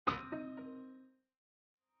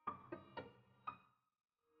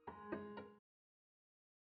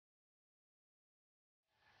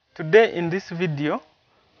Today in this video,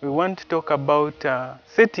 we want to talk about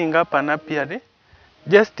setting up an apiary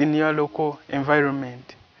just in your local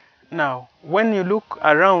environment. Now, when you look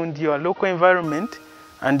around your local environment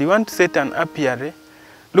and you want to set an apiary,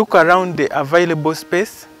 look around the available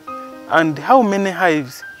space and how many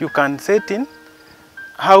hives you can set in,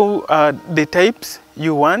 how the types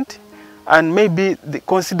you want, and maybe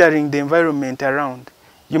considering the environment around.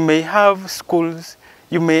 You may have schools,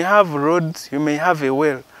 you may have roads, you may have a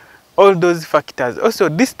well. All those factors. Also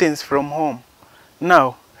distance from home.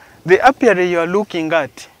 Now, the apiary you are looking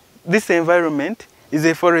at, this environment is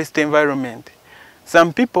a forest environment.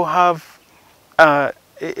 Some people have a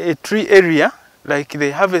tree area, like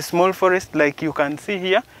they have a small forest like you can see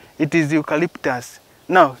here. It is eucalyptus.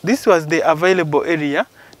 Now, this was the available area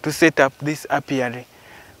to set up this apiary.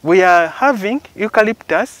 We are having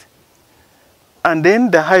eucalyptus and then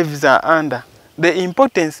the hives are under. The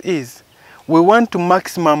importance is we want to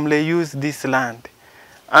maximally use this land.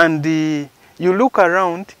 And you look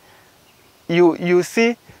around, you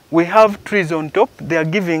see we have trees on top, they are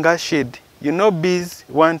giving us shade. You know bees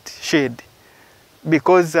want shade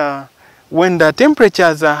because when the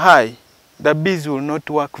temperatures are high, the bees will not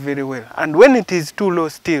work very well. And when it is too low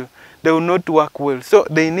still, they will not work well. So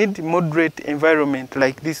they need moderate environment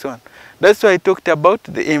like this one. That's why I talked about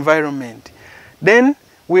the environment. Then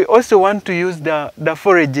we also want to use the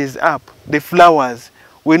forages up, the flowers.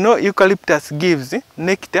 We know eucalyptus gives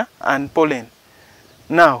nectar and pollen.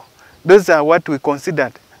 Now, those are what we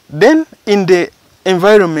considered. Then in the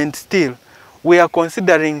environment still, we are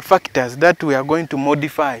considering factors that we are going to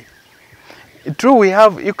modify. True, we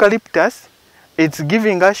have eucalyptus, it's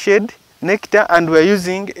giving us shade, nectar, and we're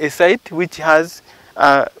using a site which has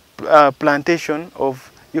a plantation of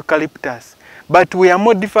eucalyptus. But we are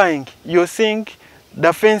modifying. You're seeing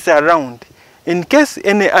the fence around. In case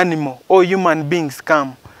any animal or human beings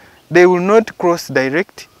come, they will not cross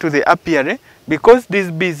direct to the apiary because these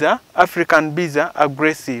bees are, African bees are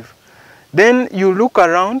aggressive. Then you look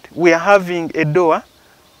around, we are having a door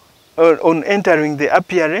on entering the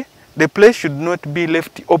apiary. The place should not be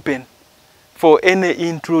left open for any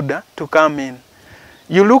intruder to come in.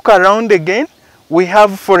 You look around again, we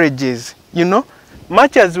have forages. You know,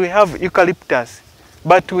 much as we have eucalyptus,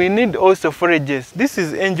 but we need also forages. This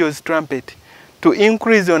is angel's trumpet to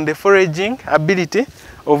increase on the foraging ability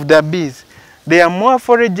of the bees. There are more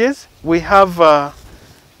forages. We have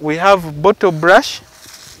bottle brush,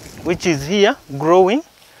 which is here growing,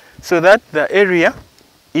 so that the area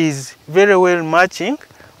is very well matching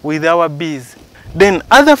with our bees. Then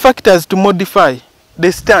other factors to modify,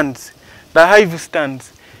 the stands, the hive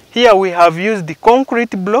stands. Here we have used the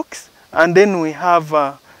concrete blocks, and then we have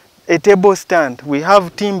a table stand. We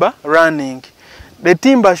have timber running. The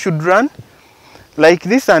timber should run like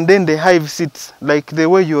this, and then the hive sits like the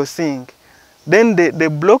way you're seeing. Then the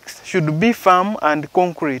blocks should be firm and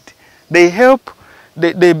concrete. They help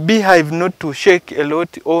the beehive not to shake a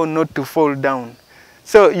lot or not to fall down.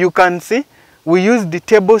 So you can see we use the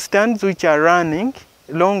table stands which are running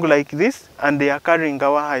long like this, and they are carrying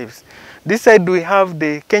our hives. This side we have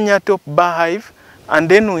the Kenya top bar hive, and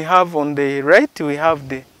then we have on the right we have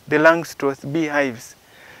the Langstroth beehives.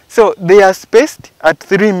 So they are spaced at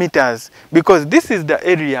 3 meters because this is the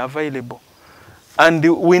area available. And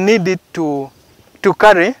we need it to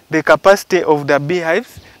carry the capacity of the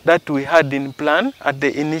beehives that we had in plan at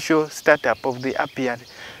the initial startup of the apiary.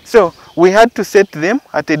 So we had to set them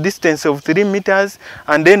at a distance of 3 meters,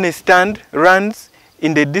 and then a stand runs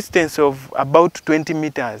in the distance of about 20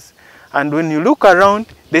 meters. And when you look around,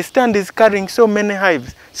 the stand is carrying so many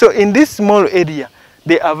hives. So in this small area,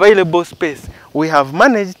 the available space, we have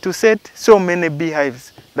managed to set so many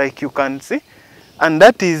beehives like you can see. And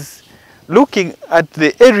that is looking at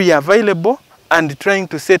the area available and trying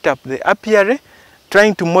to set up the apiary,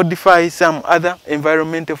 trying to modify some other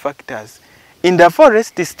environmental factors. In the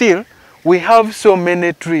forest still, we have so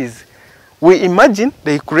many trees. We imagine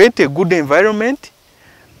they create a good environment,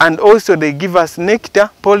 and also they give us nectar,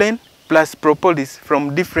 pollen, plus propolis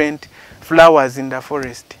from different flowers in the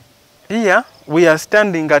forest. Here, we are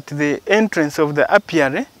standing at the entrance of the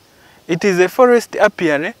apiary. It is a forest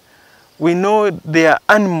apiary. We know there are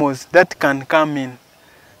animals that can come in.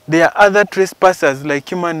 There are other trespassers like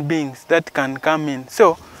human beings that can come in.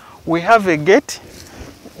 So, we have a gate.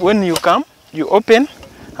 When you come, you open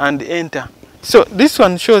and enter. So, this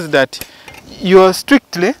one shows that you are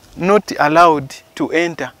strictly not allowed to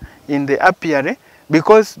enter in the apiary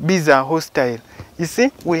because bees are hostile. You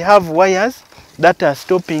see, we have wires that are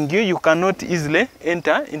stopping you. You cannot easily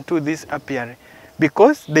enter into this apiary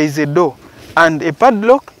because there is a door and a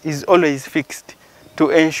padlock is always fixed to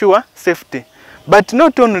ensure safety. But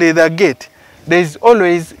not only the gate, there is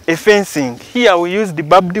always a fencing. Here we use the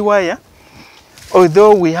barbed wire,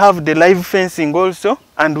 although we have the live fencing also,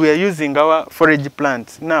 and we are using our forage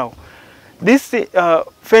plants. Now, this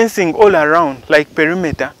fencing all around, like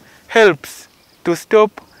perimeter, helps to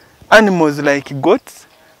stop animals like goats,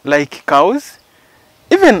 like cows,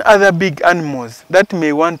 even other big animals that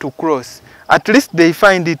may want to cross. At least they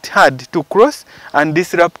find it hard to cross and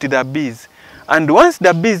disrupt the bees. And once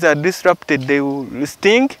the bees are disrupted, they will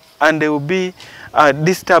sting and they will be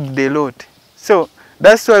disturbed a lot. So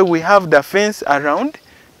that's why we have the fence around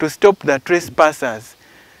to stop the trespassers.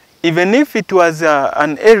 Even if it was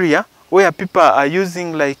an area where people are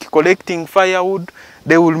using, like collecting firewood,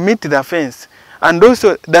 they will meet the fence. And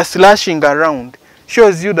also the slashing around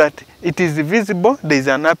shows you that it is visible, there is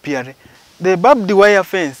an apiary. The barbed wire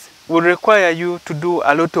fence will require you to do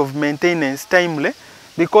a lot of maintenance timely,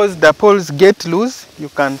 because the poles get loose, you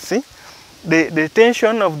can see the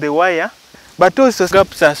tension of the wire, but also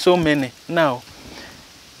gaps are so many. Now,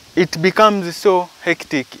 it becomes so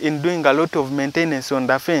hectic in doing a lot of maintenance on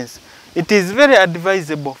the fence. It is very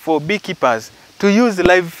advisable for beekeepers to use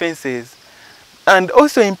live fences, and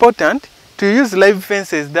also important to use live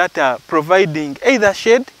fences that are providing either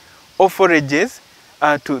shade or forages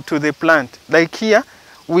to the plant. Like here,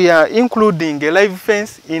 we are including a live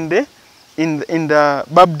fence in the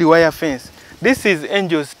barbed wire fence. This is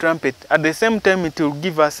angel's trumpet. At the same time, it will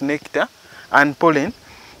give us nectar and pollen.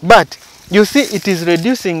 But you see, it is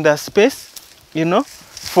reducing the space, you know,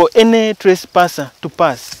 for any trespasser to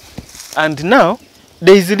pass. And now,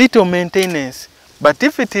 there is little maintenance. But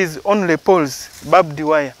if it is only poles, barbed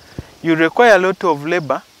wire, you require a lot of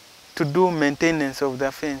labor to do maintenance of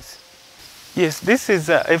the fence. Yes, this is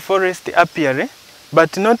a forest apiary,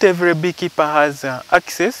 but not every beekeeper has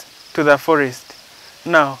access to the forest.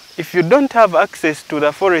 Now, if you don't have access to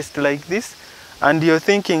the forest like this, and you're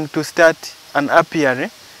thinking to start an apiary,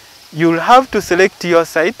 you'll have to select your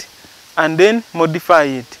site and then modify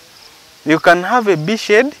it. You can have a bee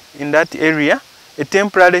shed in that area, a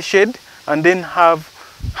temporary shed, and then have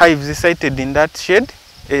hives sited in that shed,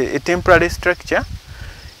 a temporary structure.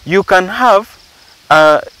 You can have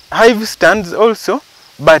hive stands also,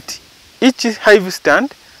 but each hive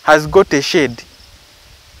stand has got a shade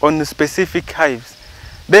on specific hives.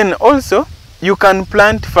 Then also, you can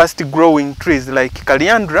plant fast growing trees like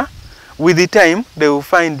coriander. With the time, they will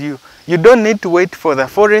find you. You don't need to wait for the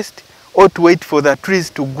forest or to wait for the trees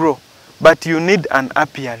to grow, but you need an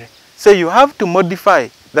apiary. So you have to modify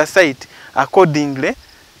the site accordingly,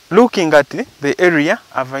 looking at the area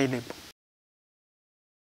available.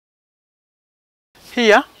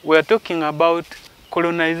 Here we are talking about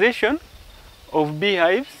colonization of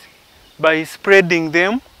beehives by spreading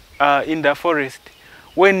them in the forest.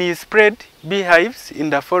 When you spread beehives in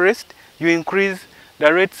the forest, you increase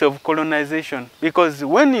the rates of colonization, because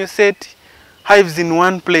when you set hives in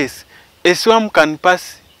one place, a swarm can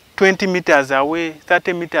pass 20 meters away,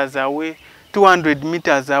 30 meters away, 200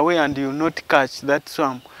 meters away, and you will not catch that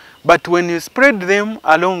swarm. But when you spread them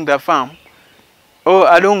along the farm or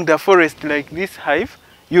along the forest like this hive,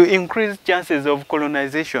 you increase chances of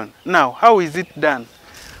colonization. Now, how is it done?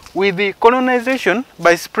 With the colonization,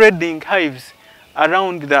 by spreading hives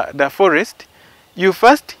around the forest, you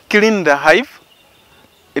first clean the hive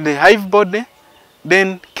body,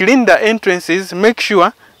 then clean the entrances, make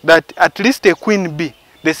sure that at least a queen bee,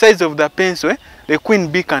 the size of the pencil, the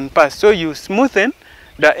queen bee can pass. So you smoothen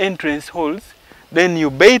the entrance holes, then you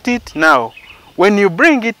bait it. Now, when you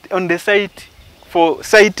bring it on the site for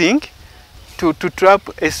sighting to trap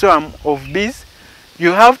a swarm of bees,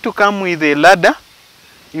 you have to come with a ladder.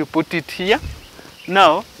 You put it here.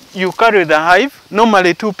 Now, you carry the hive.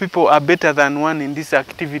 Normally, 2 people are better than 1 in this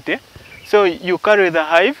activity. So you carry the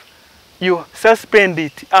hive, you suspend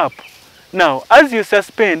it up. Now, as you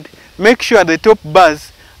suspend, make sure the top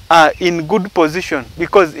bars are in good position,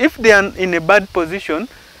 because if they are in a bad position,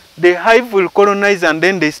 the hive will colonize and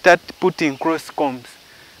then they start putting cross combs.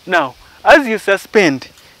 Now, as you suspend,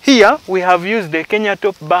 here we have used the Kenya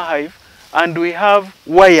top bar hive and we have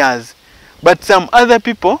wires, but some other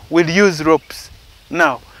people will use ropes.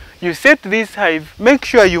 Now, you set this hive, make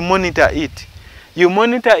sure you monitor it. You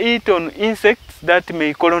monitor it on insects that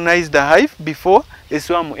may colonize the hive before a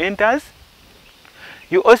swarm enters.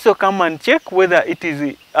 You also come and check whether it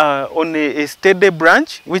is on a steady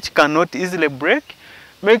branch which cannot easily break.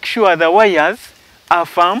 Make sure the wires are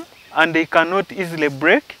firm and they cannot easily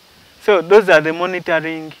break. So those are the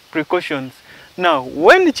monitoring precautions. Now,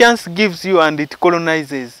 when chance gives you and it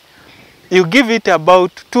colonizes, you give it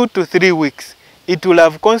about 2 to 3 weeks. It will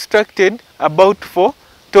have constructed about 4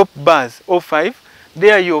 top bars or 5.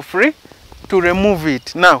 There you're free to remove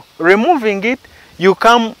it. Now, removing it, you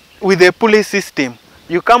come with a pulley system.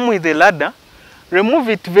 You come with a ladder, remove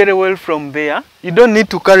it very well from there. You don't need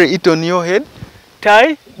to carry it on your head.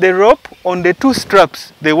 Tie the rope on the two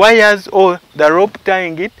straps, the wires or the rope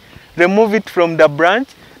tying it, remove it from the branch,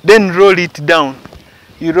 then roll it down.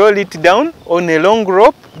 You roll it down on a long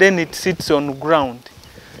rope, then it sits on ground.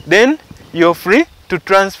 Then you're free to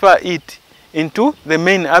transfer it into the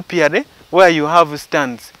main apiary where you have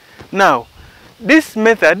stands. Now, this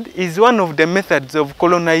method is one of the methods of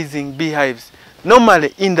colonizing beehives.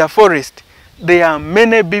 Normally in the forest, there are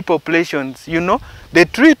many bee populations. You know, the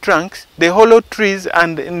tree trunks, the hollow trees,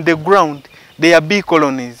 and in the ground, there are bee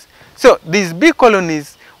colonies. So these bee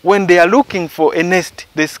colonies, when they are looking for a nest,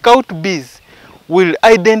 the scout bees will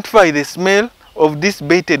identify the smell of this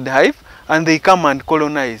baited hive and they come and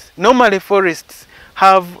colonize. Normally forests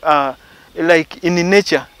have, like in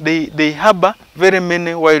nature, they harbor very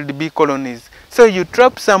many wild bee colonies. So you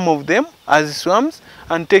trap some of them as swarms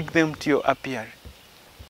and take them to your apiary.